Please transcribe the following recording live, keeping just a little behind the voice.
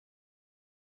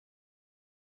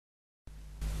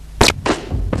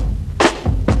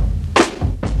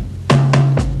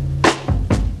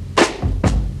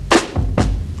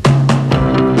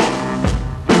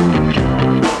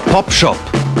Popshop.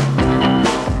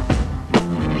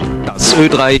 Das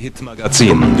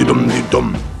Ö3-Hit-Magazin.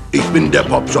 Ich bin der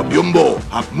Popshop Jumbo,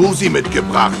 hab Musi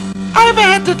mitgebracht. Aber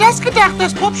wer hätte das gedacht,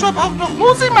 dass Popshop auch noch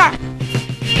Musi macht?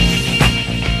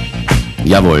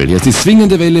 Jawohl, jetzt die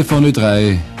swingende Welle von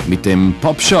Ö3 mit dem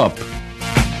Popshop.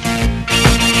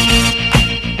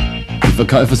 Die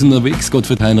Verkäufer sind unterwegs,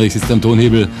 Gottfried Heinrich sitzt am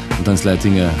Tonhebel und Hans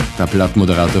Leitinger, der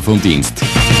Plattmoderator vom Dienst.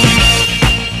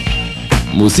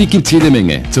 Musik gibt's jede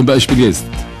Menge, zum Beispiel jetzt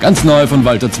ganz neu von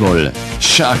Walter Zwoll,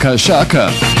 Shaka Shaka.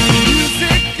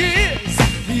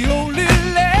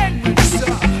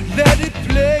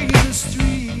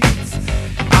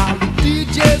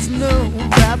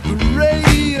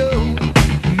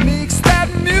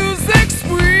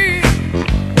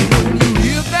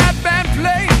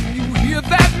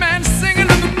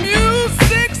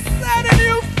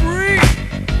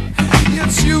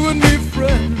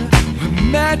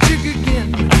 Magic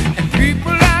again, and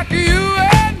people like you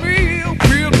and me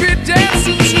will be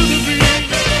dancing to the beat.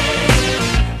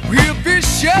 We'll be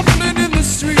shuffling in the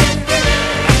street.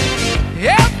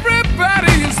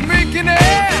 Everybody is making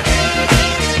it.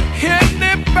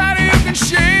 Anybody who can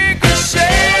shake it,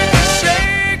 shake it,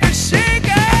 shake it, shake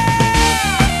it.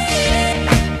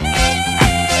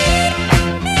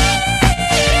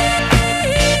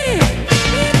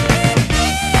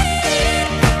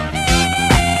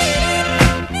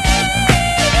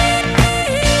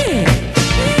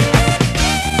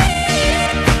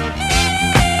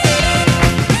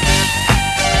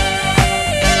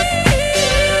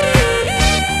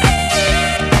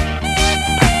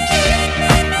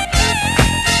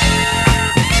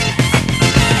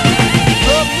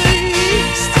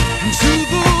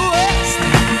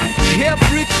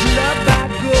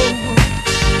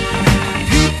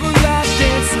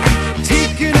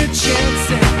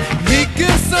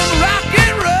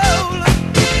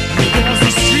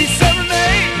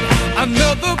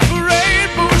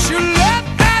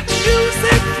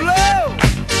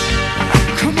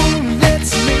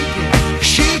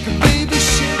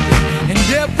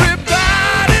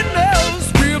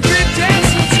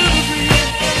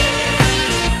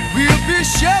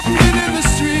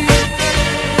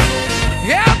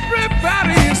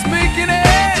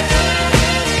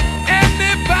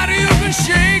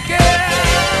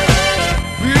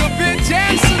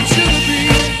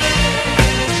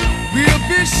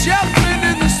 Shuffling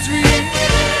in the street,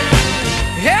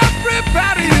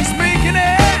 everybody is making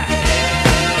it.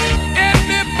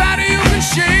 Anybody who can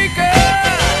shake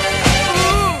it.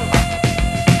 Ooh.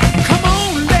 Come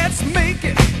on, let's make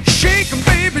it. Shake 'em,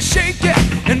 baby, shake it.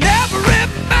 And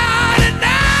everybody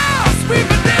knows we've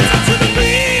been dancing to the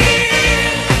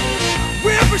beat.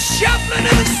 We'll be shuffling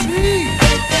in the street.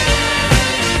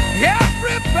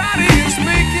 Everybody is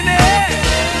making it.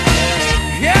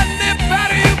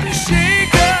 Anybody who can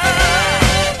shake it.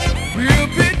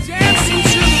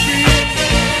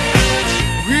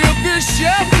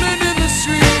 Shuffling in the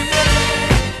street,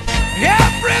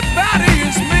 everybody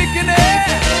is making it.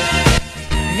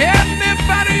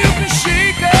 Anybody who can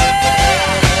shake it.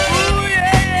 Ooh,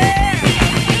 yeah.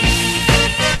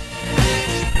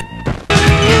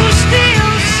 You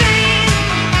still sing.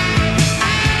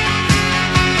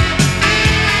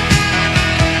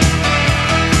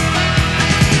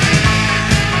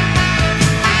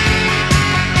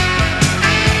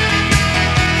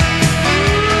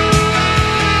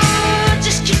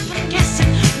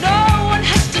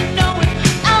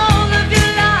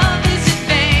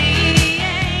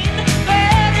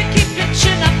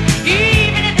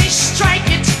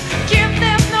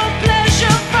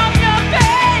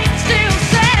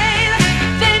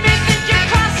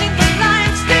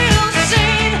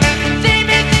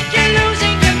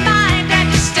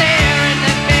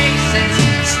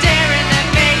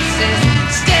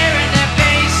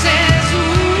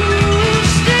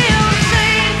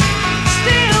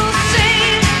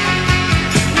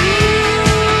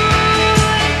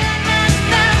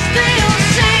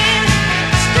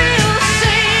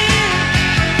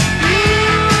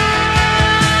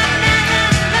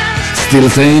 Still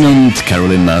Sane und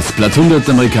Carolyn Mass, Platz 100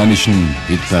 der amerikanischen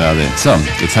Hitparade. So,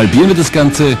 jetzt halbieren wir das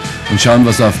Ganze und schauen,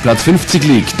 was auf Platz 50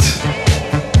 liegt.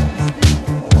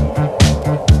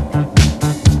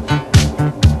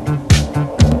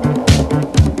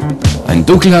 Ein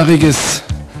dunkelhaariges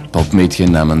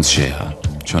Popmädchen namens Cher.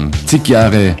 Schon zig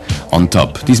Jahre on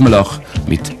top, diesmal auch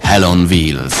mit Hell on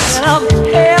Wheels.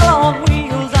 Hell on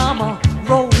wheels, I'm a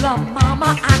roller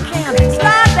mama. I can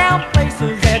slide down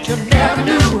places that you never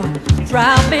knew.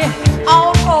 Drive me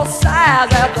on all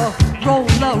sides at the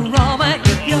roller-rama.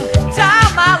 If you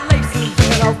tie my laces,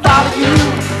 then I'll follow you,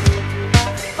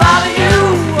 follow you,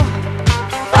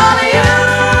 follow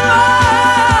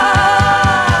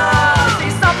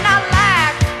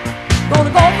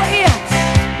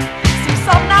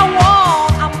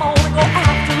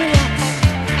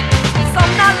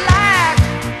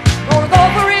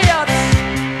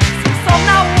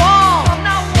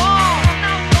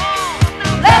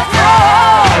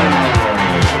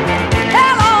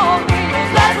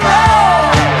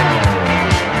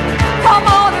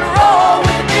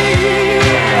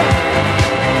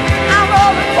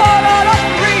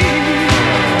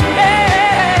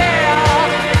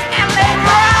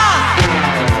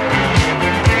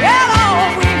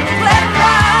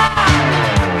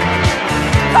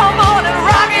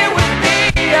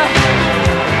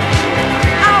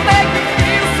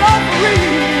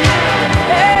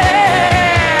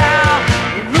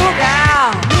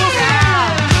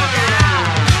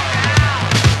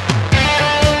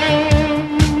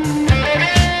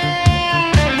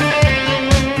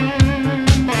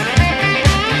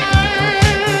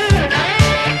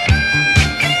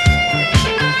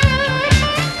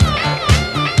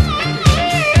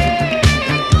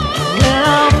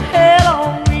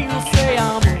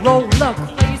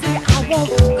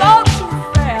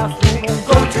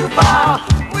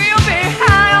we'll be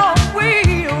high on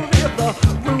wheels. If the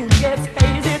room gets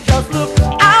hazy, just look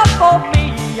out for me.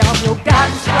 I'm your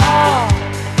guiding star,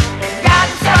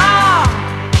 guiding star,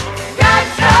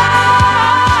 guiding star.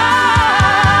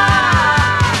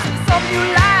 See something you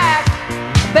like,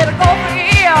 better go for it.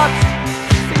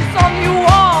 See something you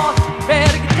want,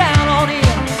 better get down on it.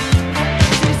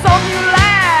 See something you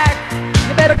like,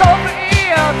 you better go for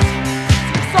it.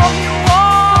 See something you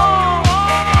want,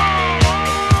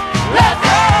 let's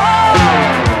roll.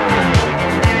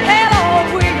 Head on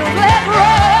wheels, let's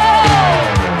roll.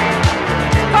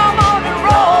 Come on and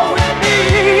roll with me.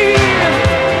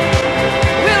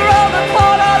 We'll roll the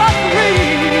quarter of three.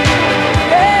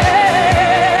 Yeah,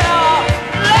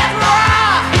 let's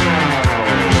rock.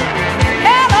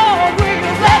 Head on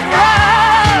wheels, let's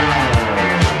ride.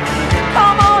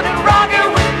 Come on and rock it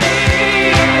with me.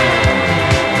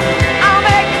 I'll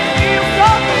make you feel so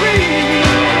free.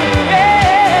 Yeah,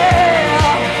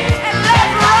 and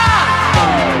let's rock.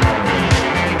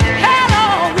 Head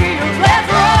on wheels, let's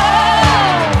roll.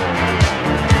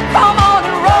 Come on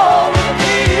and roll with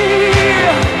me.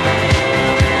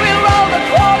 We'll roll the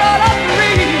quarter of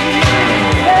three.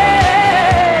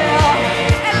 Yeah,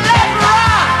 and let's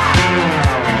rock.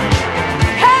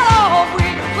 Head on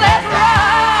wheels, let's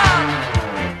rock.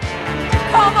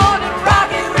 Come on and rock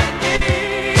it with me.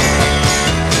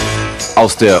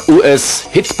 Aus der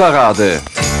US-Hitparade.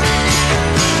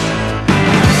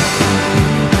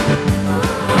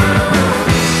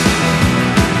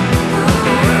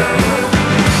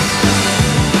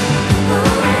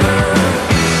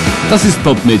 Das ist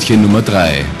Popmädchen Nummer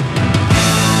 3.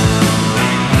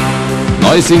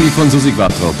 Neue Single von Susi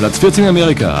Quattro, Platz 14 in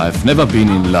Amerika, I've Never Been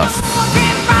in Love.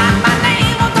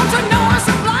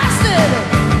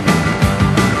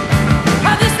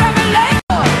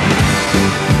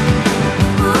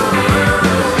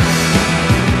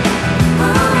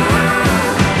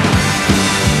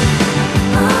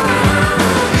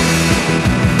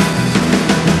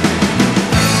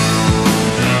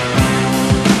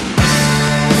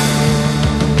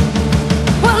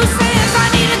 Well, who says I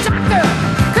need a doctor?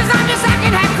 'Cause I'm just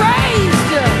acting half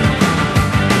crazed.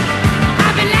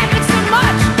 I've been laughing so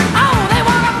much, oh, they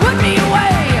wanna put me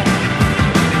away.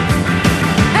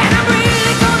 And I'm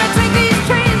really gonna take these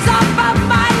chains off of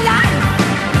my life.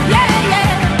 Yeah,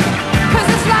 yeah. 'Cause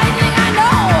it's lightning, I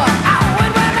know. Oh,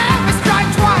 it will never strike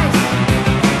twice.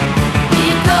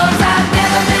 Because I've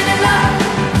never been in love.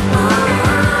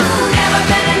 Never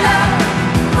been in love.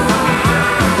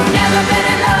 Never been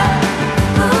in love.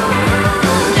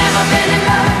 Never been in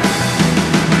love.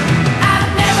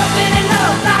 I've never been in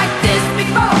love like this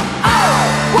before. Oh,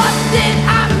 what did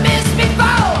I miss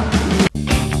before?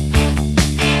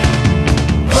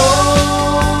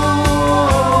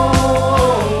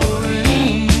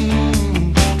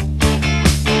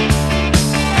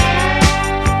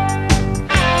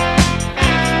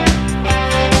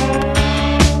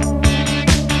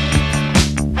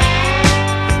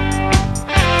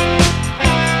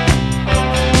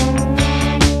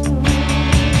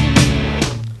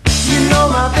 You know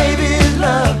my baby's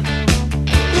love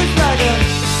is like a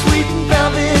sweet and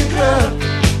velvet drug.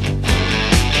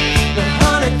 The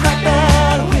honey crack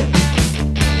that whip,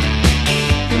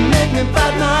 you make me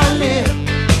bite my lip.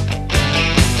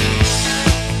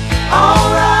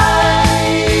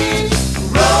 Alright,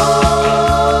 rolling,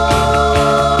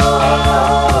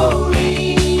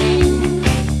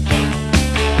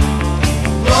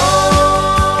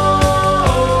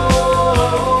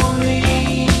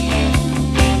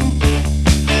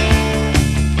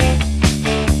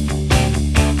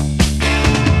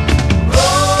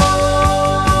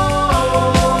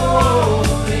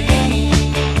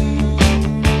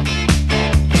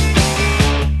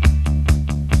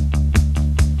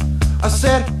 I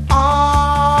said,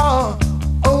 oh,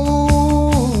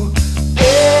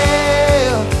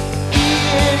 L-E-N-E,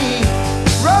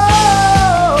 rolling.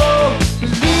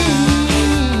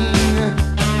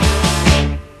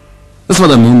 Das war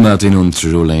der Moon Martin und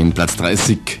Jolene, Platz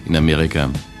 30 in Amerika.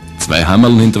 2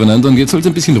 Hammerln hintereinander und jetzt soll es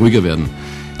ein bisschen ruhiger werden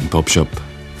im Popshop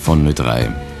von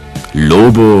 03.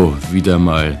 Lobo wieder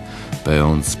mal bei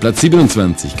uns. Platz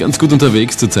 27, ganz gut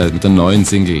unterwegs zurzeit mit der neuen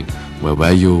Single Where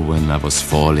Were You When I Was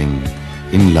Falling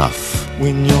in Love.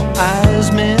 When your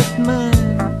eyes met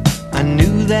mine, I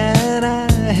knew that I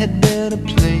had better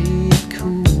play it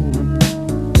cool.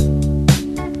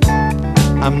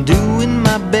 I'm doing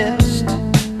my best,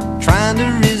 trying to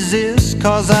resist,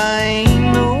 'cause I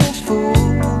ain't no fool.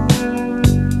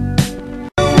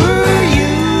 Where were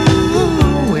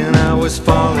you when I was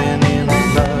falling in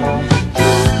love?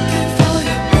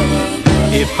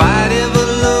 If I'd ever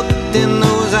looked in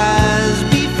those eyes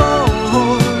before,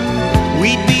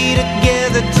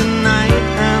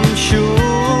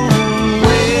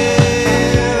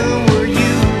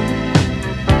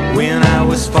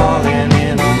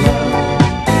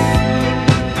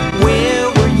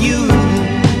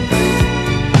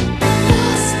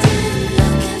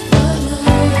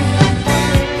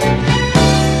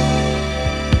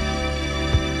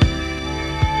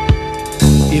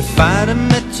 I'd have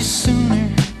met you sooner,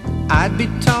 I'd be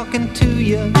talking to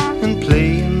you and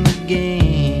playing the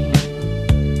game.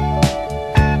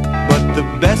 But the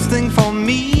best thing for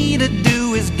me to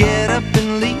do is get up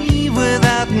and leave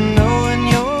without knowing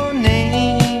your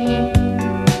name.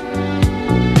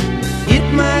 It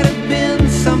might have been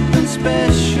something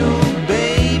special,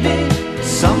 baby,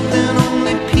 something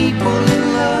only people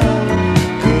in love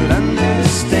could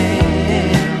understand.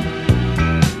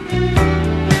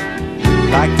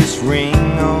 Like this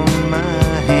ring on my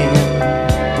hand.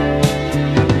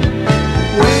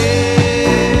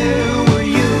 Where were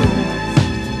you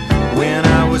when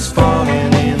I was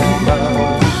falling in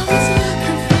love?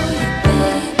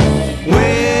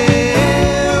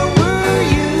 Where were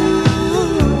you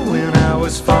when I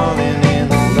was falling in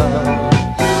love?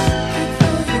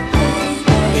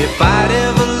 If I'd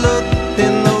ever looked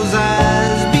in those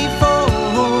eyes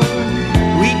before,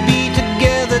 we'd be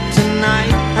together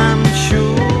tonight, I'm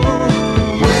sure.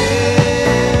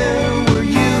 Where were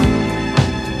you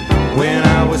when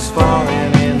I was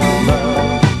falling in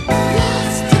love?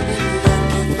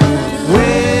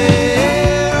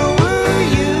 Where were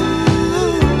you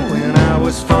when I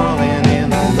was falling in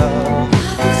love?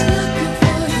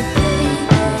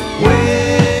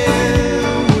 Where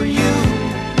were you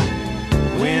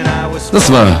when I was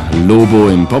Das war Lobo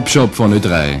im Popshop von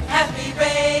Ö3. Happy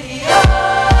Radio.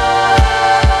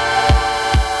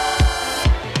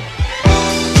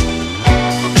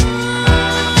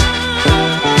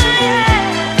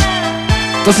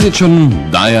 Das ist jetzt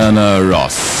schon Diana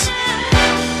Ross.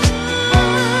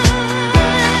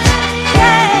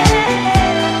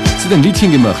 Sie hat ein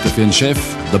Liedchen gemacht für ihren Chef,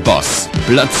 The Boss,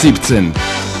 Platz 17.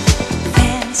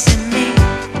 Fancy me,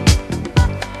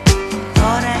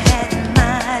 thought I had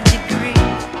my degree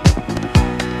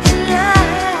in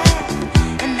life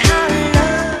and how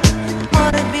love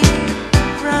ought to be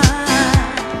run.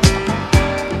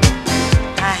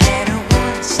 I had a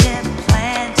one-step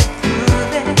plan to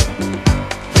prove it,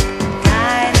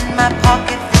 guide in my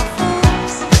pocket for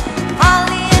fools,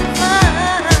 folly and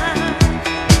fun.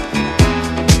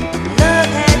 Love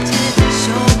had to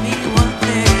show me one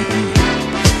thing.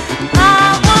 I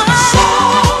was so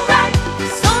right,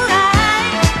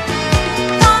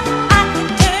 thought I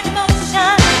could turn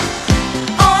emotion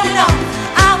on and off.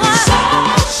 I was so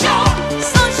sure,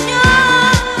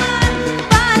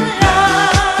 but love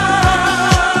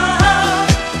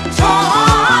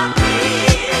taught me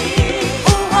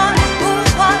who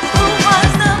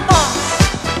was the boss.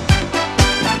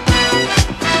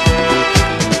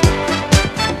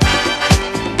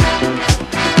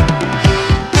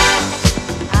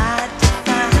 I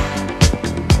defy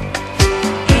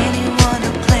anyone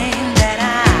who claimed that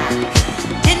I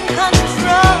didn't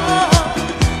control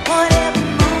whatever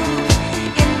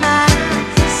moved in my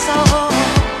soul.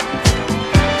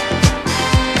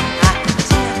 I could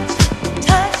tempt,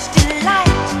 touch,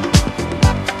 delight,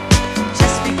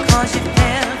 just because you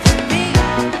fell for me.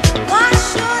 Why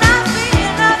should I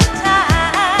feel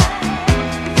uptight?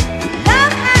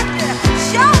 Love had to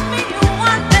show me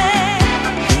one thing.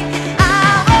 I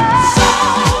was so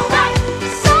right,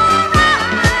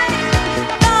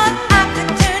 thought I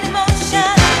could turn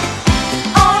emotion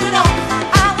on and off.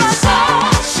 I was so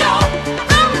sure,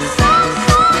 love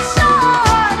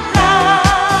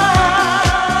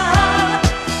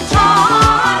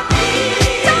taught me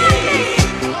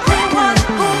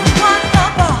who was the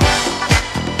boss.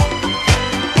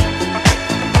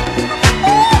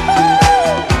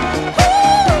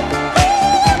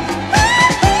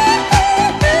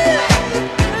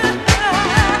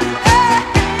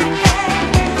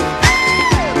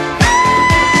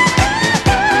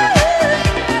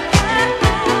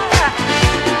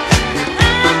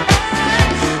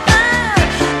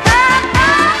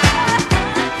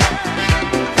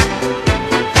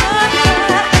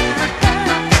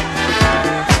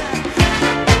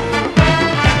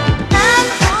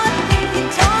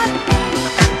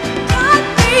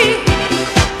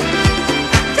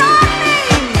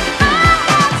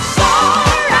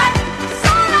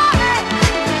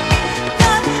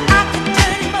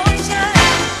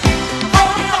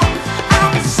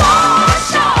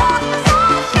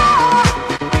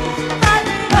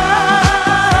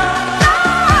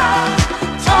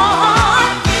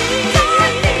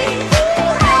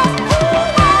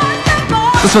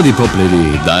 Das war die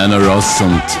Poplady Diana Ross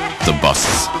und The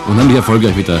Boss. Unheimlich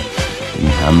erfolgreich wieder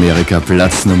in Amerika,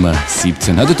 Platz Nummer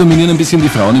 17. Heute dominieren ein bisschen die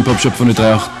Frauen im Popshop von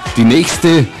Ö3 auch. Die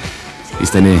nächste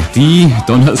ist die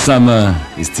Donna Summer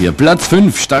ist hier. Platz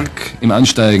 5, stark im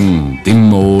Ansteigen.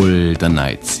 Dim All the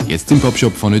Nights. Jetzt im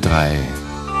Popshop von Ö3.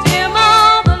 Dim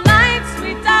all the lights,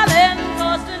 sweet darling,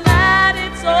 'cause tonight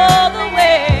it's all the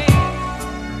way.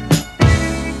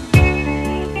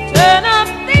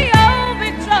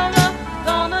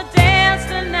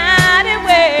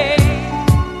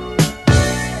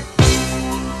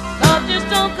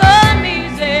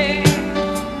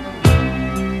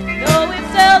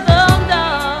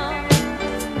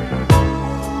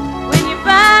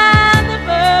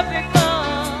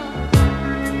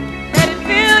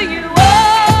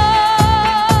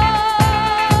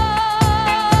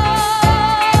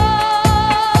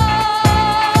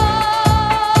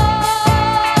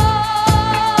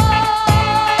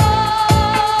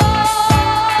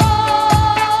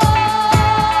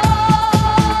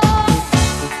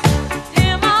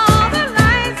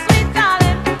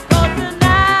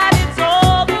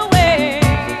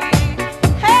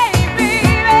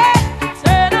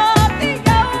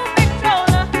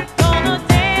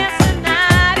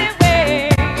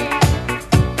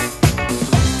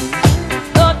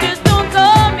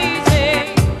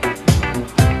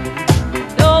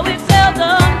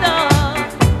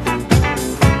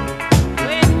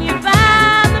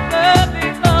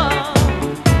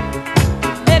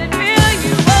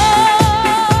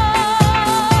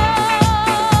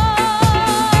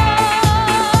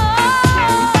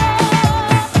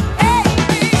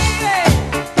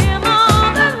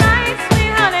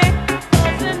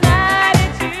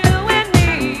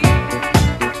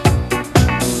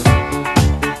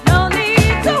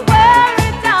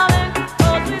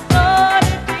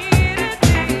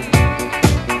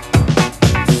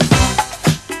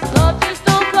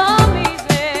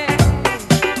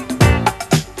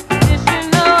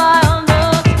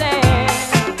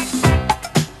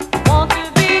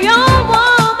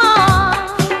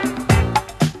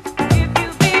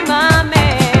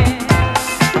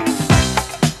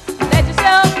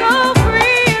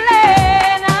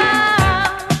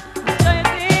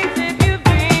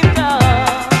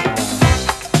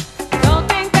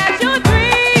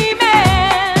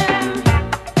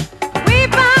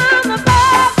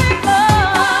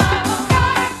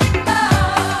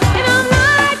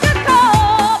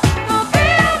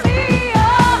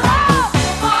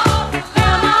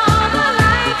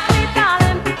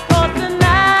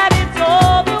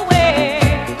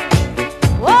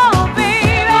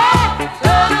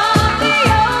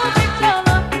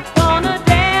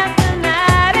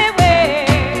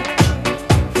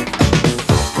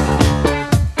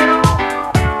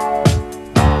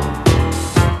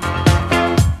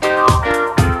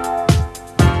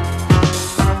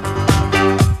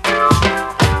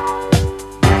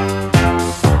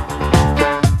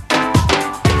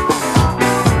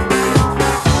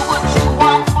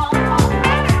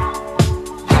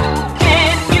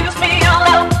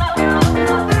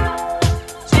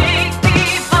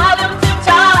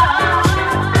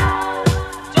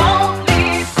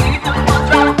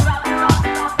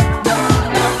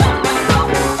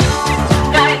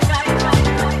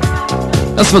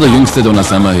 Das war der jüngste Donna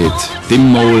Summer Hit,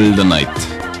 Dim All the Night.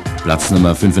 Platz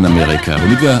Nummer 5 in Amerika,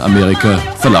 womit wir Amerika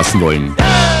verlassen wollen.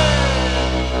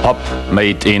 Pop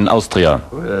made in Austria.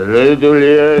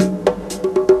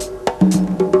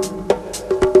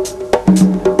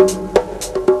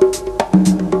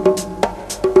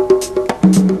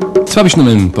 Zwar habe ich schon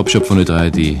mal im Popshop von Ö3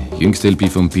 die jüngste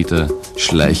LP von Peter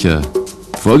Schleicher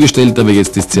vorgestellt, aber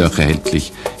jetzt ist sie auch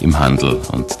erhältlich im Handel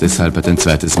und deshalb ein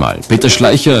zweites Mal. Peter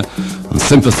Schleicher und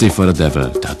Sympathy for the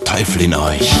Devil, der Teufel in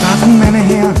euch. Starten meine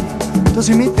Herren, dass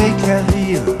ich mich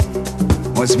deklariere,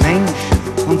 als Mensch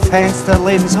von feinster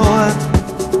Lebensart.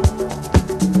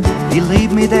 Ich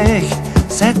lebe mit euch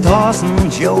seit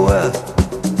 1000 Jahren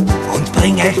und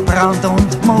bring euch Brand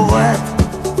und Mord.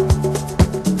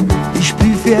 Ich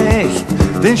spiel für euch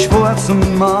den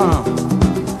schwarzen Mann,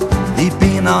 ich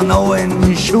bin an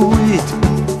allen schuld.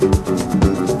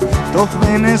 Doch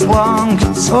wenn es lang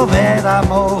so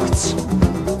weitermacht,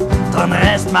 dann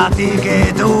reißt mir die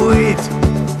Geduld.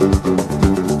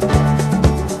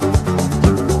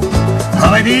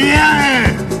 Aber die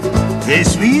Ehre,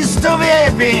 das wisst du, wer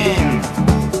ich bin.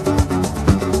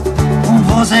 Und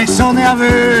was euch so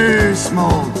nervös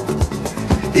macht,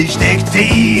 ich steck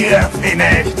tief in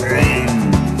euch drin.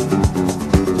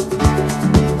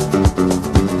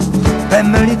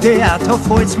 Beim Militär, da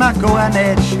fällt's mir gar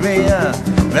nicht schwer,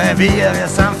 weil wir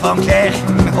sind vom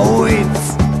gleichen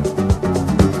Holz.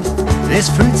 Es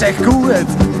fühlt euch gut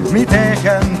mit euch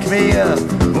quer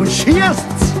und schießt,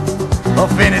 auf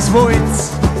wen es wollt.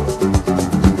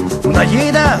 Und auch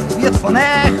jeder wird von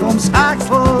euch ums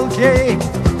Achsel gelegt.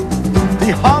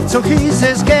 Die Hauptsache ist,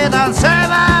 es geht dann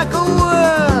selber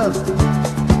gut.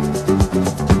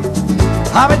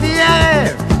 Aber die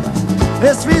Ehre,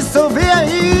 es wisst du, wer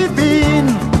ich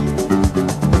bin.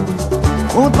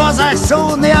 Und was euch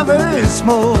so nervös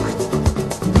macht,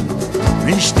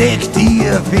 ich steck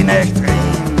tief in euch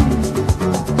drin.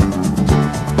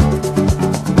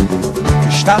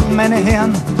 Gestatten meine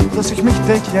Herren, dass ich mich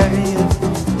deklariere,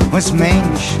 als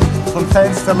Mensch von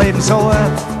feinster Lebensart.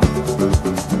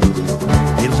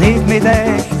 Ich leb mit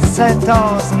euch seit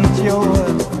 1000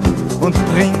 Jahren und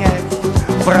bring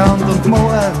euch Brand und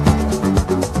Mord.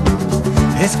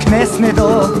 Es knässt nicht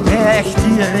an, wer euch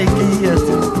dirigiert.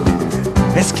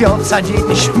 Es glaubt's an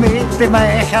jeden Schmäh, den man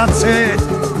euch erzählt.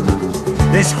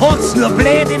 Es hat's nur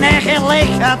blöd in eure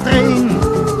Löcher drin.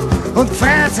 Und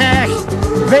freut euch,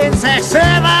 wenn's euch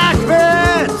selber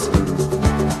quält.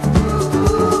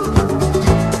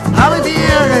 Aber die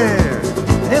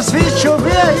Ehre, es wisst schon,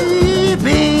 wer ich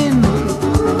bin.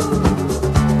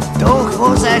 Doch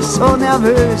was euch so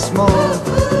nervös macht,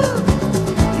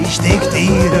 ich steck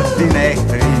tief in euch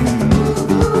drin.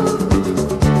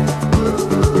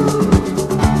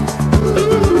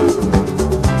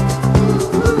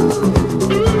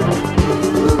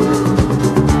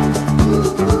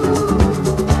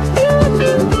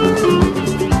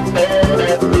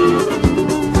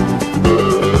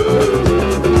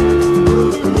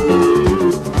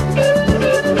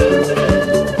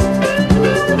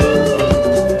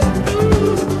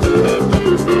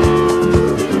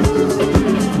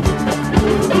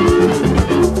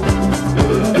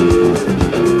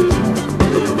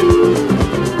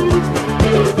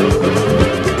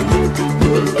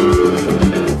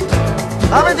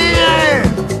 Aber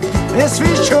die, es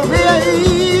wisst schon, wer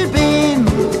ich bin.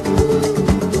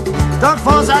 Doch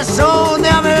was euch so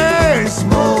nervös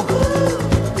macht,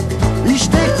 ich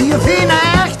steck tief in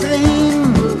euch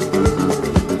drin.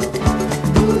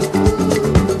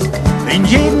 In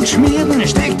jedem Schmieden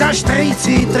steckt der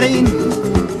Strizi drin,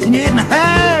 in jedem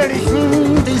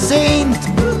herrlichen Descent.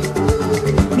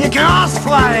 Mir graust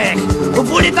vor euch,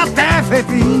 obwohl ich der Teufel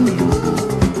bin.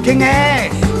 Gegen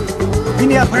euch bin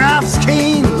ich ein braves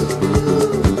Kind.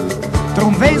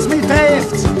 Drum wenn's mich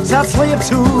trifft, seid's lieb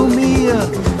zu mir,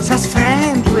 seid's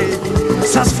freundlich,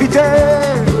 seid's fidel.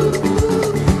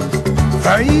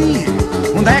 Weil ich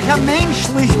und eure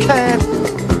Menschlichkeit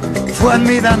fahren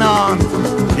miteinander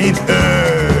in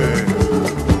Höhe.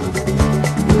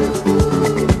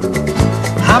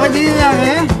 Aber die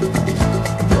Ehre,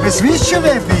 es wisst schon,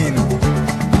 wer ich bin.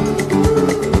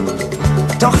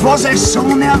 Doch was euch so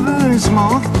nervös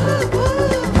macht,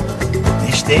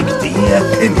 ich steck dir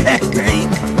in euch drin.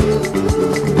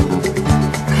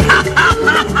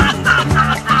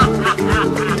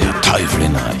 Der Teufel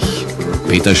in euch.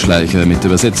 Peter Schleicher mit der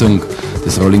Übersetzung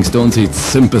des Rolling Stones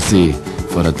Hits Sympathy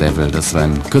for the Devil. Das war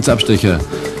ein kurzer Abstecher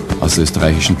aus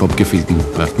österreichischen Popgefilden.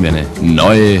 Brachten wir eine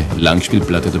neue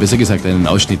Langspielplatte, oder besser gesagt einen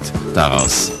Ausschnitt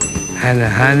daraus.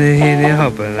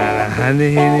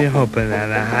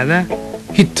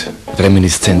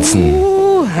 Hit-Reminiszenzen.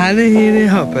 honey, henny,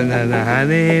 hop, and a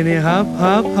honey, henny, hop,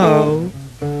 hop, ho.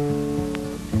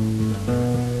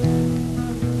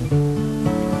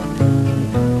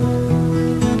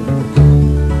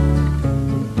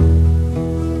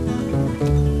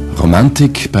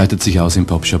 Romantik breitet sich aus im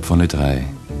Popshop von Ö3.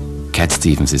 Cat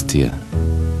Stevens ist hier.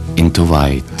 Into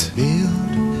White. Build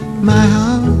my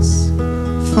house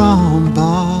from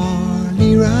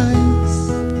barley rice,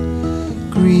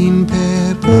 green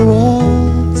pepper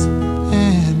walls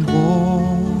and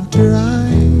water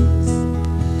ice,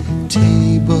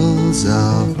 tables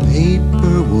of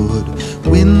paper wood,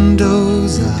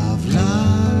 windows of light,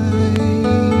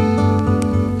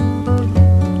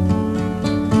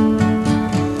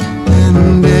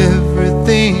 and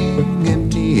everything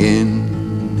emptying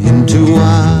into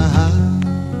white.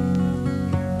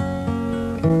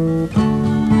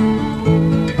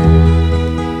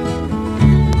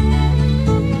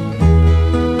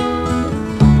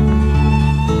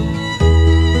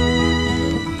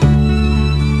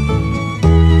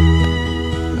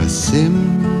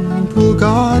 Simple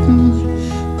garden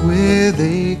with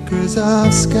acres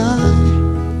of sky,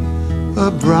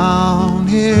 a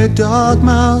brown-haired dog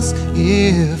mouse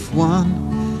if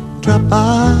one drop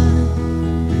by,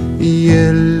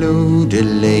 yellow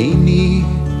Delaney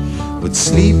would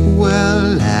sleep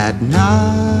well at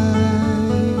night,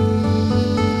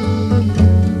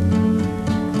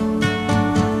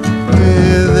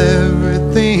 with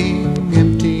everything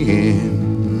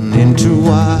emptying into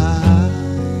white.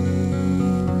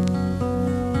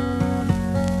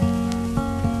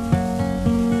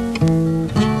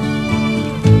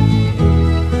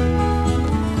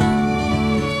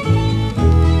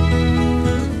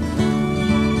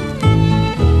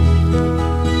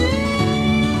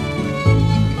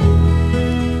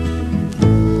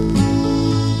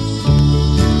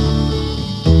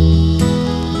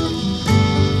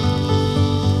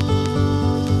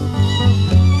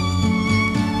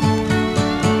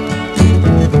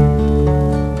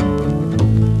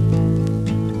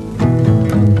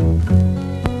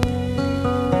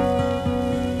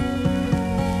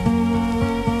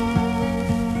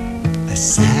 A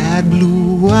sad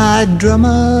blue-eyed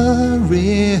drummer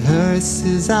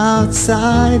rehearses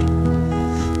outside,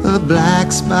 a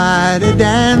black spider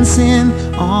dancing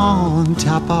on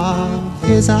top of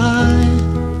his eye.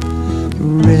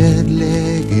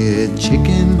 Red-legged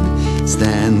chicken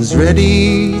stands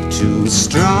ready to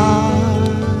strike,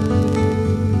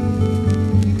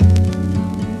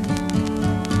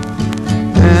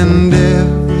 and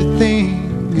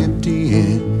everything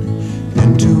emptying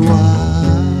into white.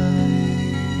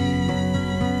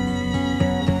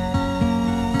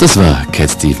 Das war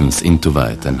Cat Stevens, Into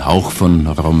White. Ein Hauch von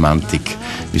Romantik,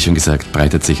 wie schon gesagt,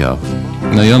 breitet sich auf.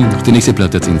 Naja, auch die nächste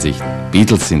Platte hat in sich.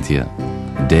 Beatles sind hier.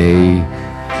 Day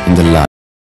in the Life.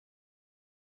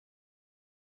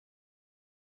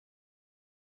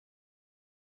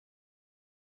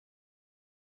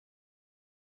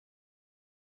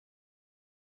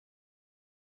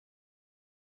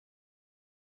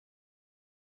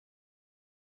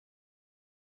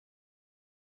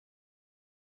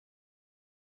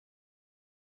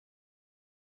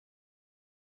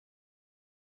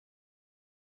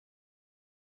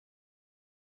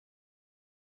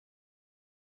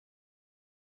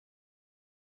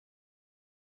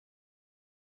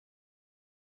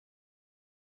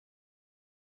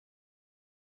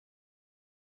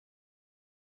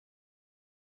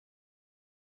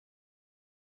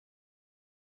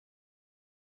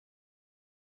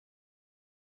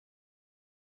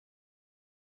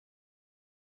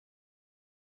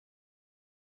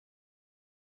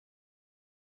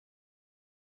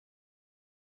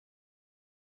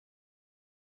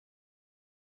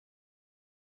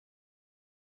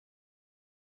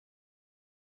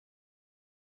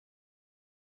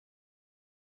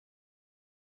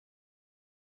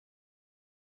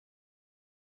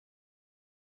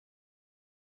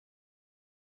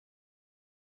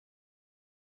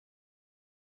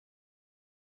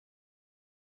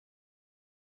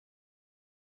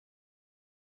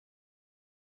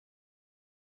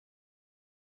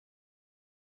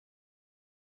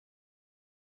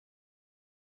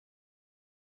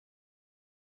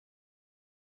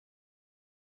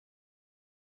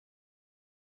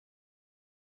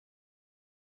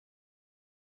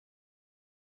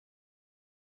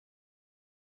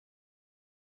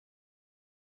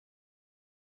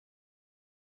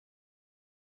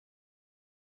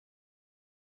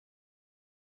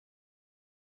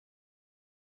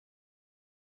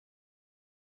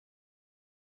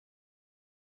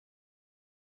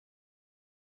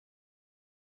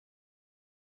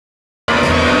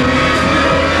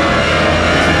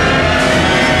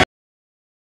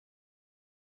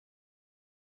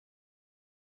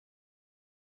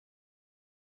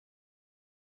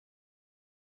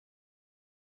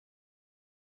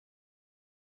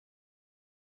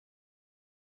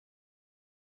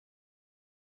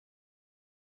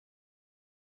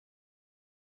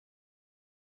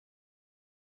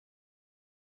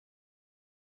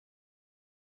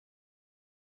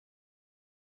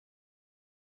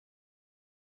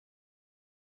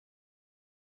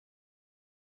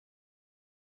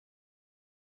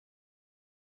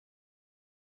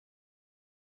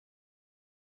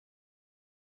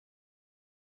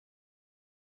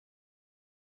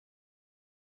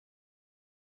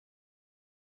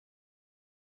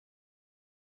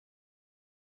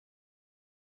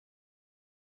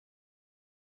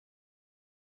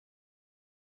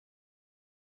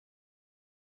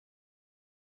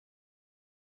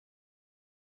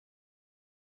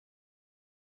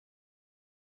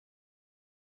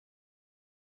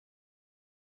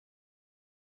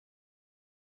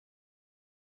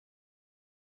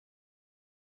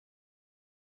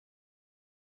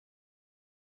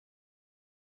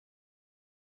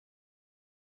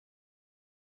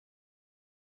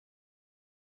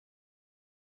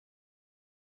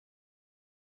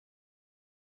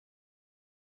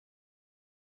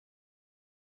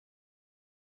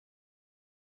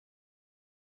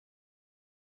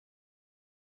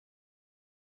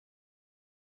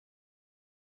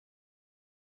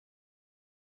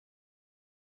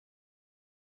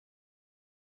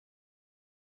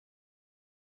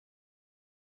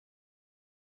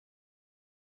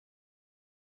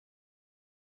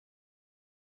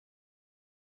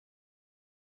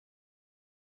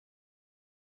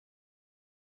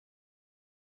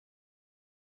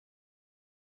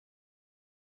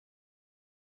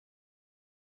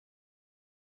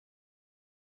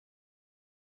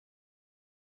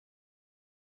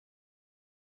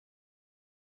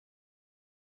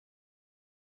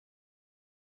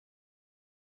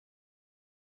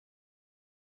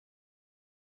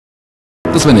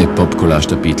 Das war eine Pop-Collage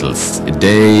der Beatles. A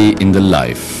Day in the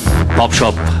Life.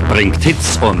 Popshop bringt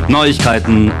Hits und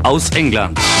Neuigkeiten aus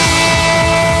England.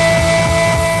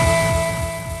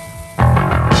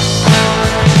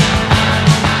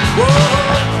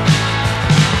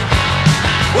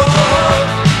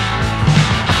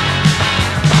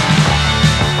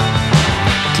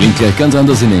 Klingt gleich ganz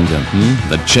anders in England.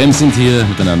 The Jam sind hier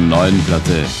mit einer neuen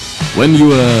Platte. When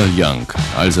You Were Young.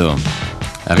 Also,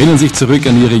 erinnern sich zurück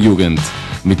an ihre Jugend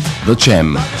mit The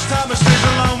Jam.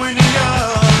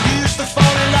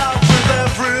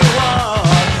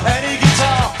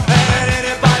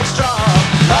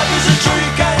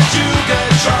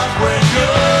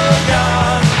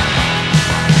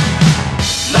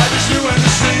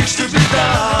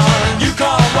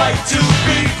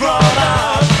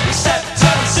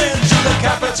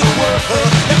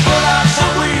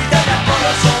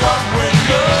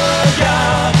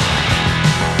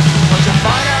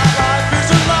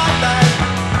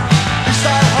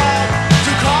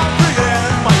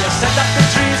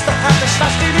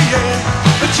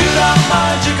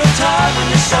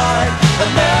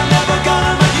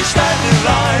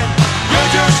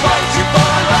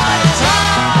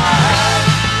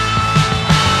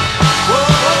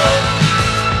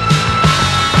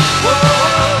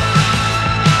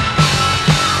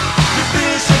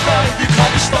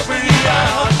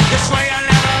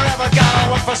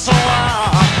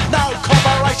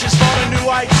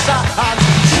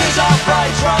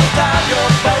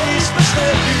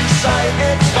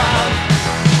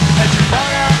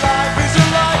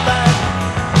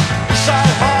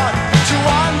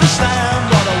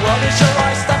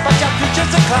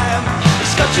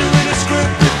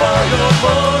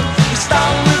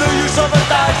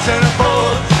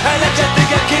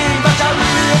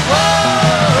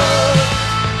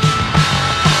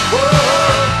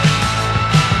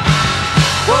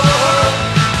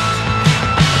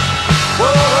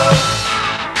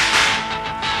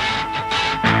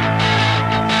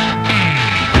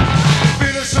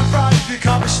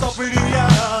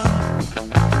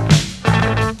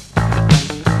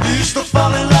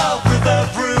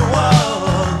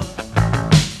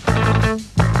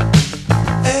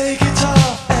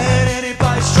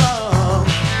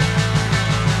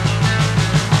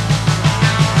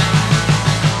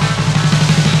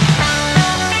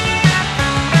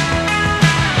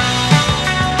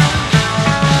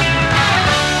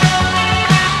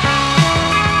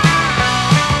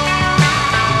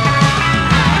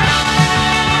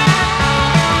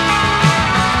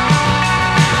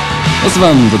 Das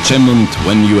waren The Jam und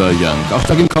When You Are Young. Auch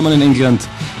angekommen in England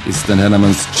ist ein Herr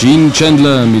namens Gene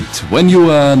Chandler mit When You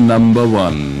Are Number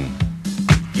One.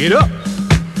 Get up.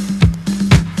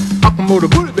 I can move the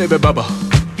booty, baby baba.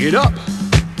 Get up.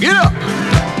 Get up.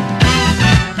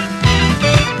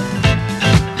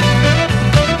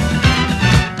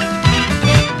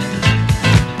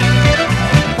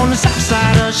 On the south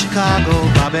side of Chicago,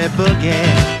 Bobby Boogie,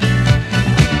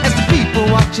 as the people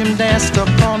watch him dance up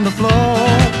on the floor.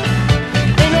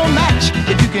 Ain't no match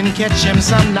if you can catch him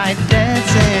some night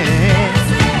dancing,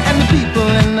 and the people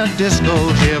in the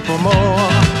disco cheer for more.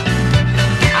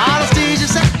 All the stage is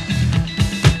set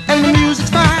and the music's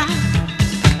fine.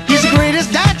 He's the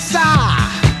greatest dancer,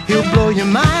 he'll blow your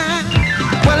mind.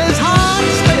 Well, it's hard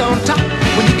to stay on top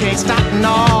when you can't stop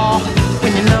no,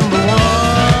 when you're number one,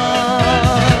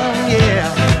 yeah.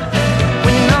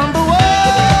 When you're number one,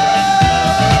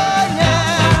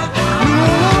 yeah.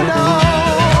 No,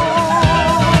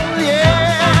 yeah.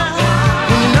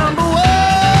 When you're number one,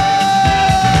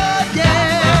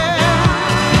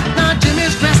 yeah. Now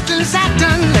Jimmy's dressed in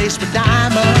satin, laced with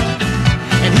diamonds,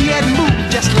 and he had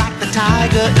moved just like the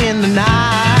tiger in the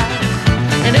night.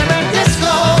 And every disco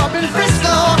up in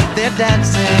Frisco, they're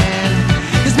dancing.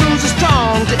 His moves are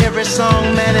strong to every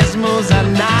song, man, his moves are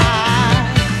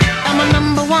nice. I'm a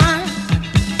number one,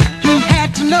 he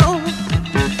had to know.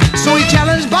 So he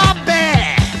challenged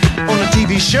Bobby on a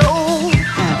TV show.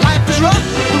 Life is rough,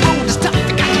 the road is tough,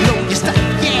 you got to know your stuff,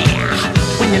 yeah.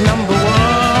 When you're number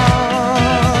one,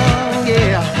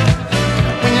 yeah.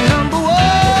 When you're number one,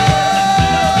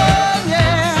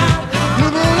 yeah. No,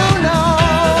 no, no,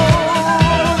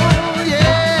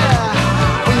 yeah.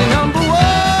 When you're number one,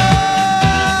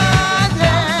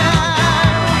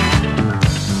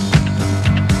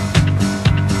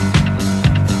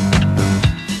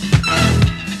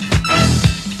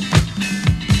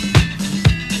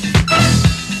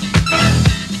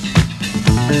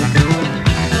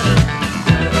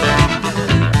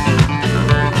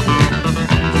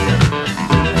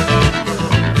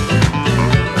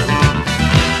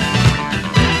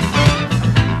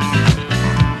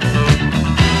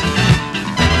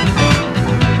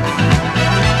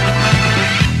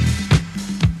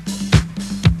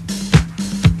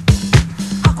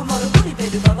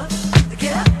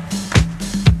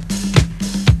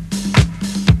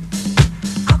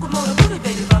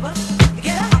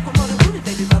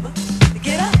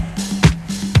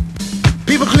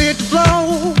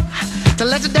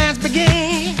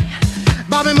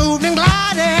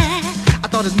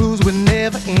 thought his moves would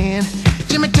never end.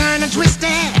 Jimmy turned and twisted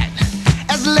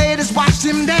as the ladies watched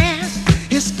him dance.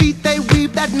 His feet, they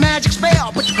weaved that magic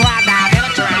spell, put your crowd out in a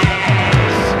trance.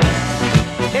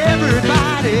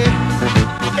 Everybody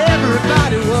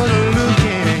was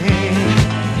looking.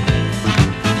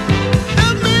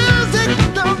 The music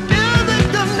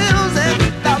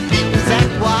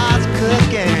was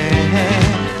cooking.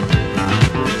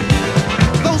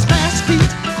 Those fast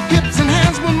feet, hips and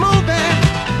hands were moving,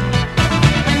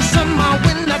 and somehow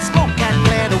when that smoke had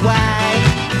cleared away,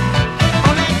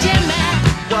 only Jimmy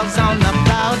was on the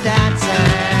floor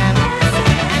dancing,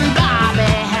 and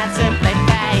Bobby had simply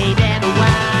faded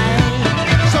away.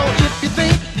 So if you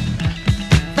think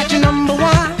that you're number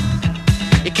one,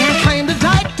 you can't claim the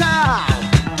title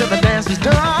till the dance is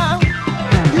done.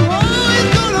 You're always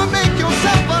gonna make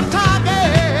yourself a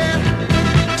target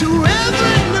to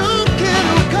every new kid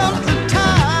who comes to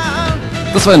town.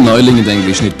 Das war ein Neuling in der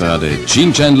englischen Hitparade.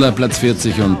 Gene Chandler, Platz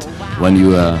 40 und When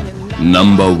You Are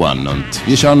Number One. Und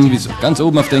wir schauen, wie es ganz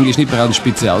oben auf der englischen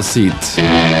Hitparadenspitze aussieht.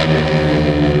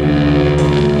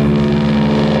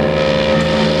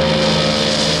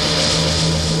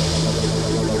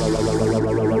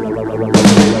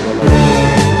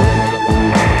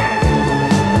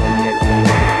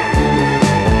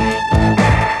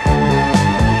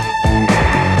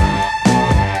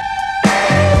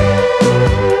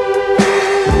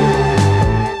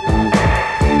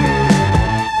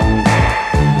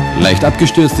 Leicht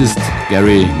abgestürzt ist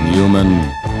Gary Newman,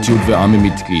 Tube the Army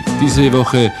Mitglied. Diese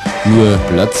Woche nur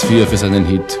Platz 4 für seinen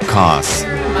Hit Cars.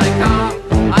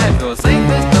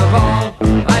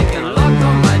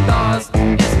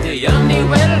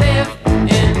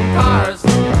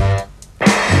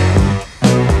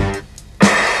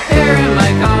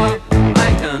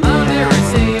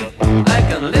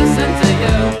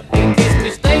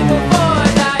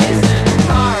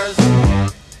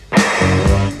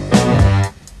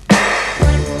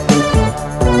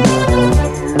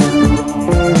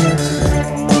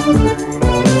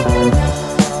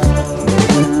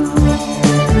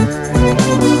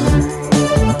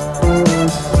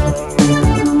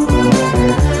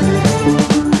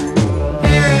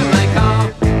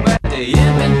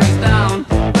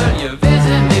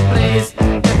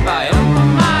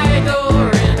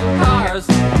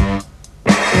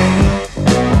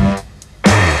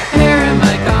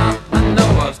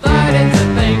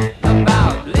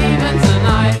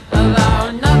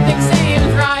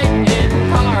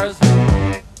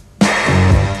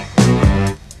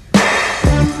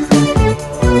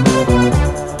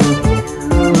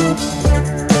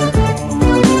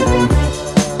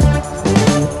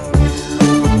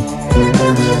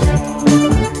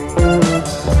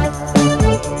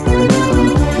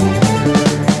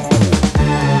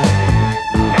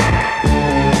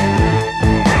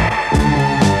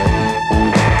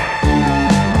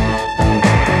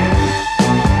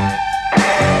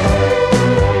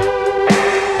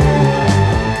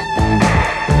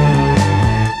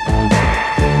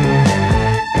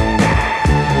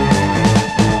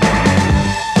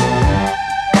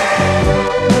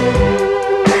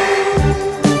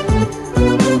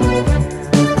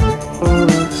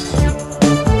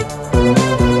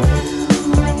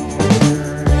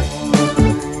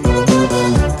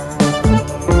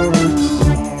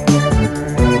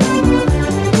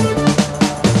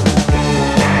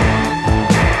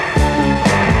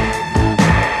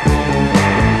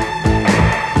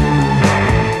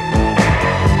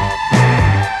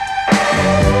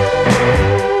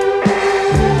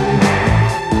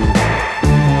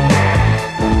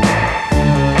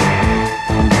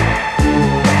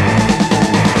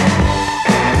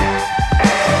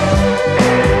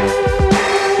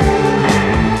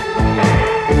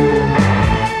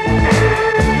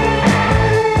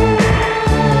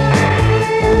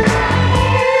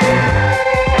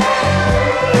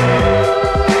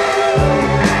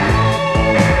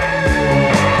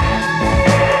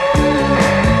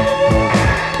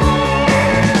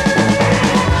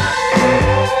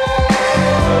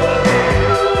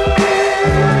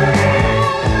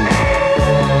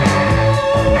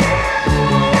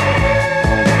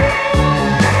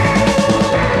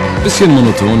 Bisschen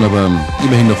monoton, aber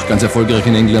immerhin noch ganz erfolgreich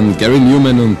in England. Gary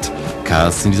Newman und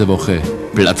Cars in dieser Woche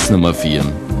Platz Nummer 4.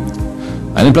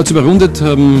 Einen Platz überrundet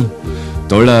haben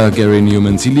Dollar Gary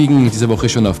Newman. Sie liegen diese Woche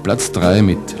schon auf Platz 3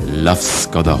 mit Love's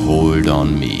Got a Hold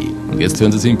on Me. Und jetzt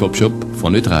hören Sie sie im Popshop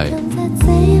von Ö3.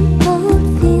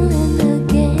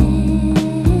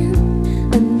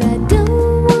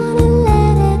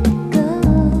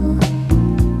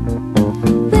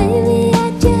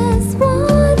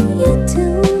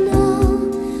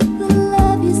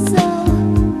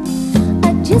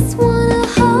 I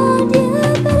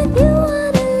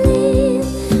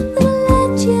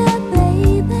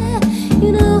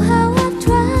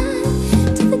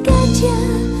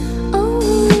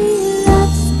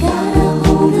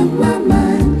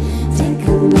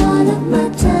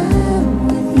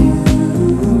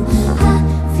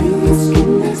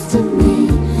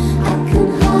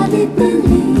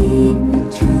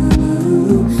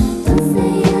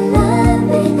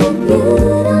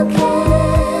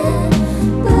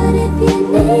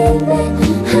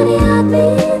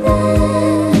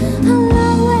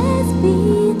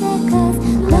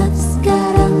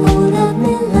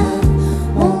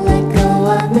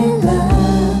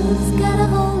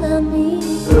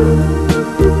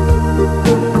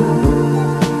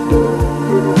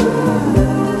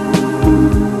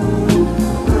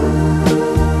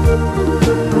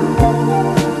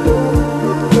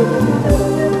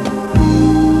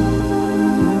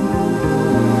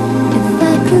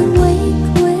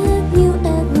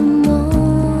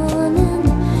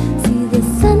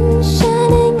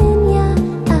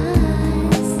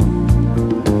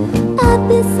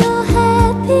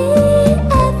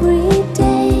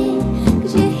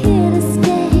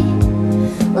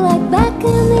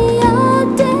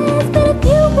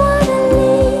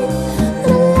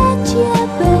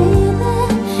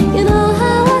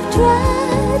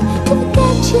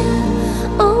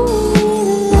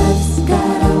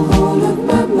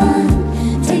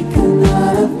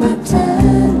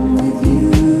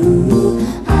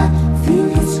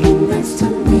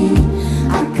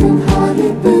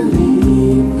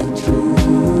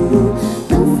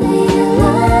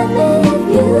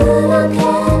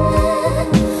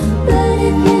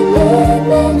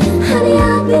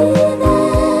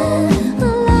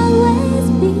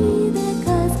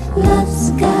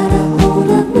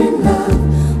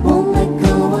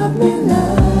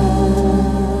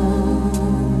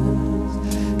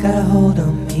get a hold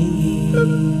of me.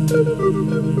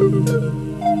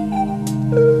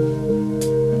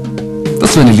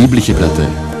 Das war eine liebliche Platte.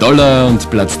 Dollar und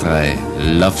Platz 3.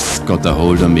 Love's Got a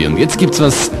Hold on Me. Und jetzt gibt's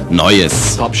was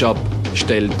Neues. Popshop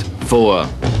stellt vor.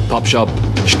 Popshop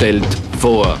stellt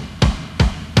vor.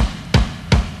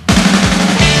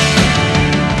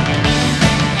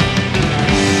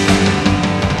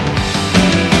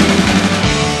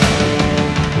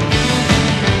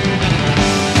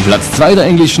 Platz 2 der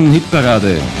englischen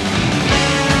Hitparade.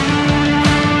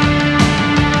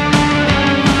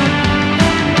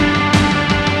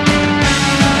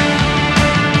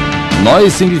 Neue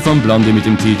Single von Blondie mit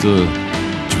dem Titel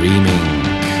Dreaming.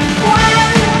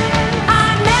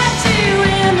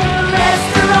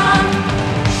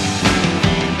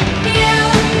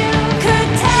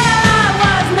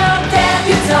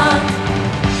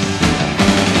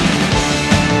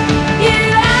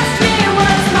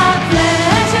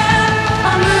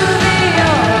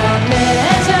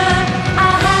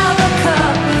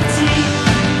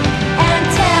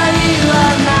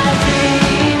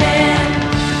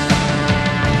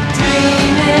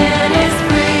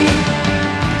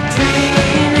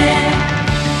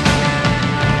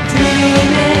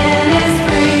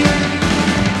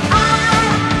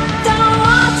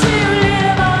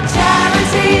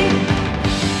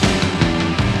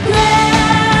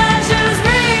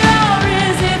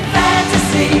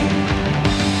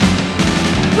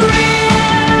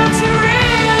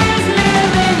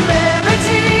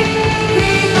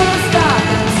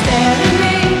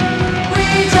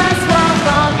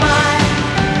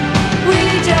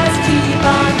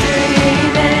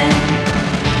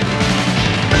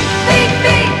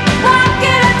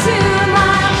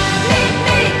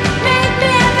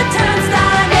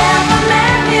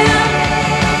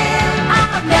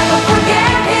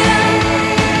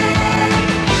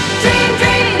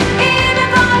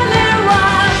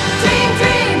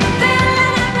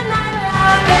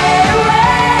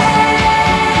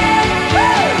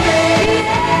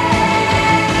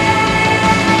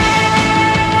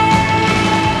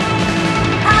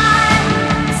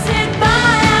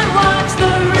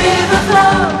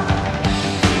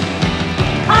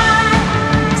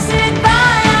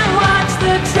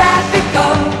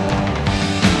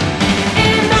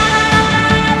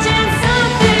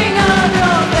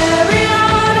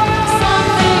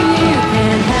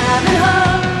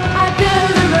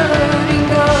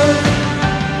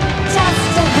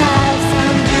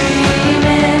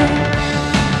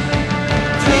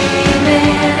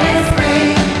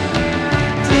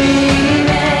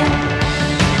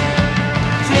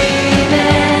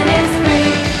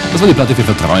 Das war die Platte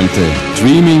für Verträumte.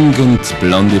 Dreaming und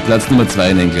Blondie, Platz Nummer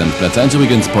 2 in England. Platz 1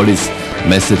 übrigens Polly's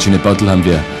Message in a Bottle haben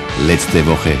wir letzte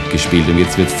Woche gespielt. Und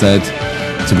jetzt wird es Zeit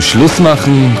zum Schluss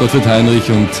machen. Gottfried Heinrich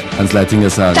und Hans Leitinger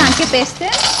sagen. Danke, Beste.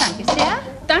 Danke sehr.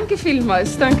 Danke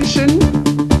vielmals. Dankeschön.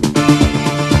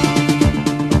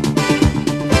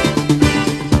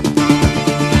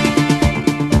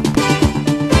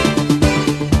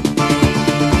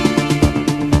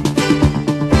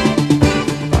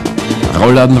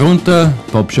 Rollladen runter,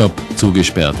 Popshop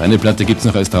zugesperrt. Eine Platte gibt's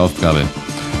noch als Draufgabe.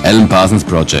 Alan Parsons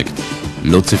Project.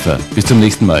 Lucifer. Bis zum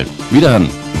nächsten Mal. Wiederhören.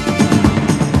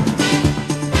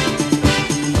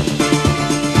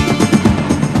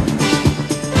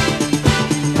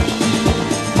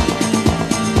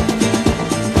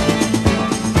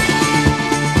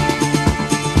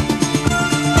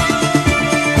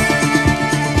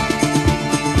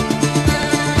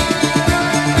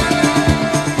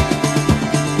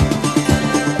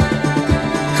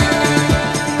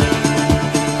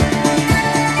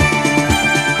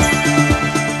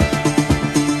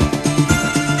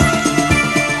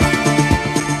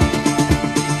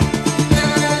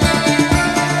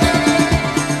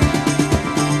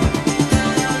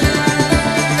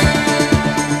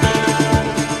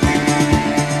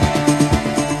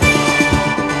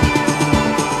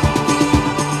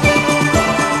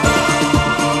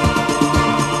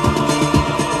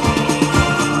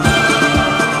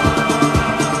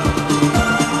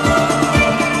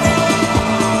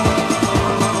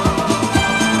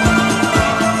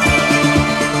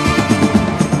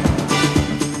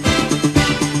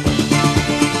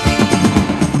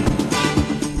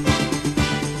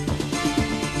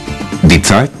 Die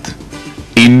Zeit?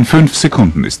 In 5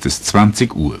 Sekunden ist es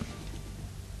 20 Uhr.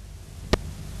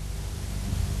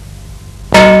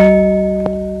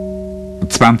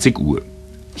 Uhr.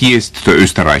 Hier ist der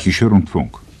österreichische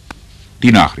Rundfunk.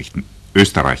 Die Nachrichten.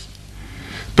 Österreich.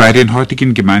 Bei den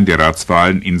heutigen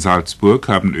Gemeinderatswahlen in Salzburg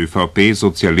haben ÖVP,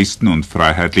 Sozialisten und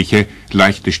Freiheitliche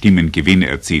leichte Stimmengewinne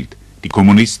erzielt. Die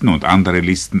Kommunisten und andere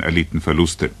Listen erlitten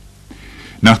Verluste.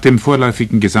 Nach dem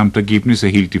vorläufigen Gesamtergebnis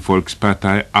erhielt die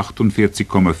Volkspartei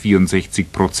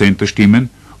 48,64% der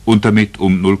Stimmen und damit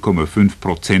um 0,5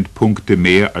 Prozentpunkte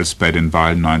mehr als bei den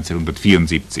Wahlen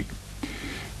 1974.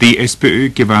 Die SPÖ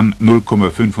gewann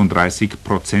 0,35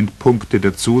 Prozentpunkte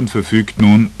dazu und verfügt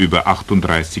nun über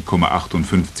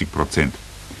 38,58%.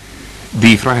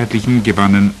 Die Freiheitlichen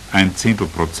gewannen ein Zehntel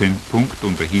Prozentpunkt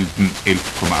und erhielten 11,38%.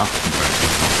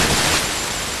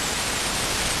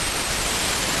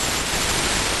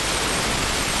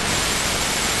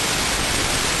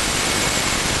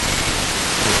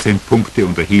 Prozentpunkte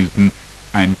und erhielten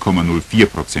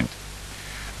 1,04%.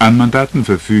 An Mandaten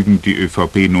verfügen die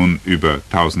ÖVP nun über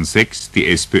 1006, die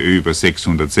SPÖ über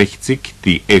 660,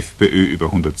 die FPÖ über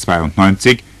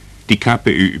 192, die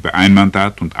KPÖ über ein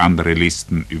Mandat und andere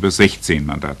Listen über 16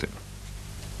 Mandate.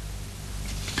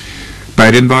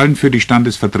 Bei den Wahlen für die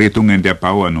Standesvertretungen der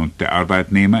Bauern und der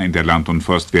Arbeitnehmer in der Land- und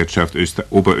Forstwirtschaft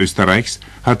Oberösterreichs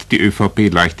hat die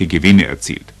ÖVP leichte Gewinne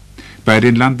erzielt. Bei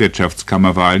den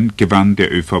Landwirtschaftskammerwahlen gewann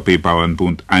der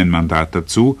ÖVP-Bauernbund ein Mandat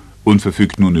dazu und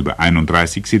verfügt nun über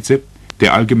 31 Sitze.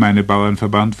 Der Allgemeine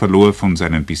Bauernverband verlor von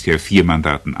seinen bisher 4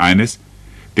 Mandaten eines.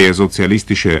 Der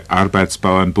Sozialistische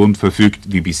Arbeitsbauernbund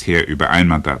verfügt wie bisher über ein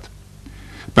Mandat.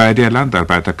 Bei der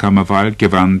Landarbeiterkammerwahl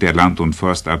gewann der Land- und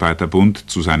Forstarbeiterbund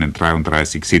zu seinen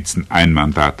 33 Sitzen ein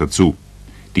Mandat dazu.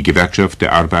 Die Gewerkschaft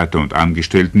der Arbeiter und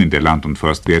Angestellten in der Land- und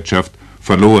Forstwirtschaft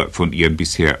verlor von ihren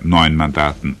bisher 9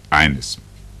 Mandaten eines.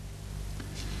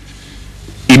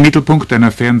 Im Mittelpunkt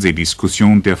einer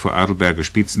Fernsehdiskussion der Vorarlberger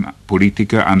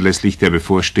Spitzenpolitiker anlässlich der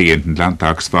bevorstehenden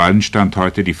Landtagswahlen stand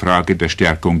heute die Frage der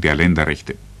Stärkung der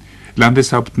Länderrechte.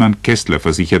 Landeshauptmann Kessler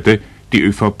versicherte, die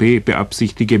ÖVP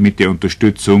beabsichtige mit der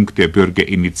Unterstützung der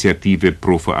Bürgerinitiative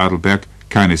Pro Vorarlberg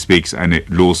keineswegs eine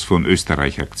Los von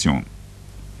Österreich-Aktion.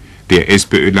 Der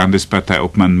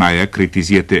SPÖ-Landesparteiobmann Mayer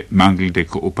kritisierte mangelnde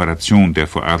Kooperation der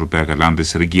Vorarlberger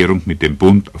Landesregierung mit dem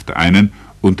Bund auf der einen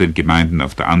und den Gemeinden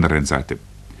auf der anderen Seite.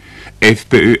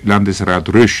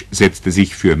 FPÖ-Landesrat Rösch setzte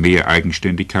sich für mehr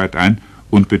Eigenständigkeit ein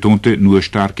und betonte, nur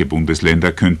starke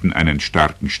Bundesländer könnten einen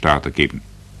starken Staat ergeben.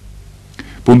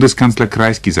 Bundeskanzler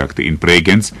Kreisky sagte in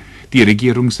Bregenz, die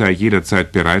Regierung sei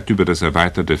jederzeit bereit, über das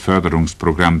erweiterte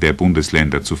Förderungsprogramm der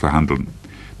Bundesländer zu verhandeln.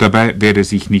 Dabei werde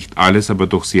sich nicht alles, aber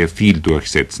doch sehr viel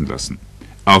durchsetzen lassen.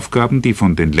 Aufgaben, die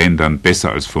von den Ländern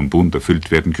besser als vom Bund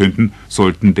erfüllt werden könnten,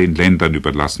 sollten den Ländern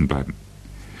überlassen bleiben.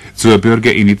 Zur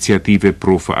Bürgerinitiative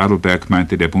Pro Vorarlberg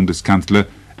meinte der Bundeskanzler,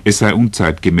 es sei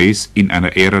unzeitgemäß, in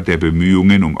einer Ära der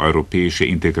Bemühungen um europäische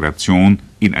Integration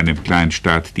in einem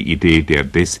Kleinstaat die Idee der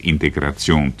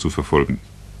Desintegration zu verfolgen.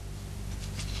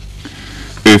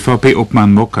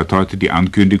 ÖVP-Obmann Mock hat heute die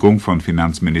Ankündigung von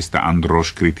Finanzminister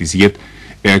Androsch kritisiert,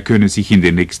 er könne sich in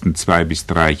den nächsten 2 bis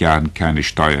 3 Jahren keine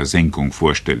Steuersenkung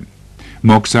vorstellen.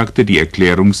 Mock sagte, die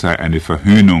Erklärung sei eine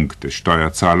Verhöhnung des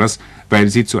Steuerzahlers, weil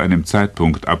sie zu einem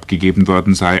Zeitpunkt abgegeben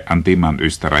worden sei, an dem man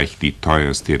Österreich die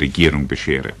teuerste Regierung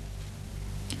beschere.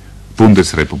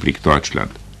 Bundesrepublik Deutschland.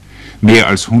 Mehr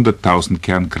als 100.000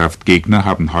 Kernkraftgegner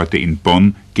haben heute in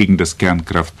Bonn gegen das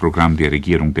Kernkraftprogramm der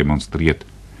Regierung demonstriert.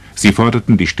 Sie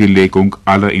forderten die Stilllegung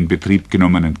aller in Betrieb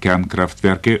genommenen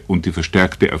Kernkraftwerke und die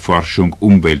verstärkte Erforschung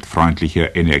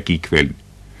umweltfreundlicher Energiequellen.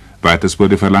 Weiters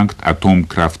wurde verlangt,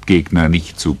 Atomkraftgegner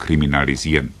nicht zu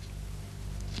kriminalisieren.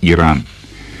 Iran.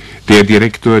 Der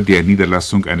Direktor der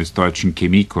Niederlassung eines deutschen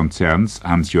Chemiekonzerns,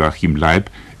 Hans-Joachim Leib,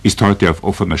 ist heute auf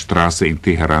offener Straße in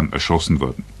Teheran erschossen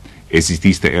worden. Es ist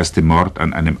dies der erste Mord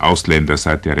an einem Ausländer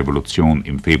seit der Revolution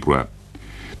im Februar.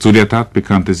 Zu der Tat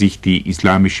bekannte sich die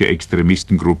islamische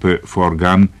Extremistengruppe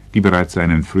Forgan, die bereits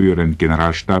einen früheren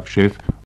Generalstabschef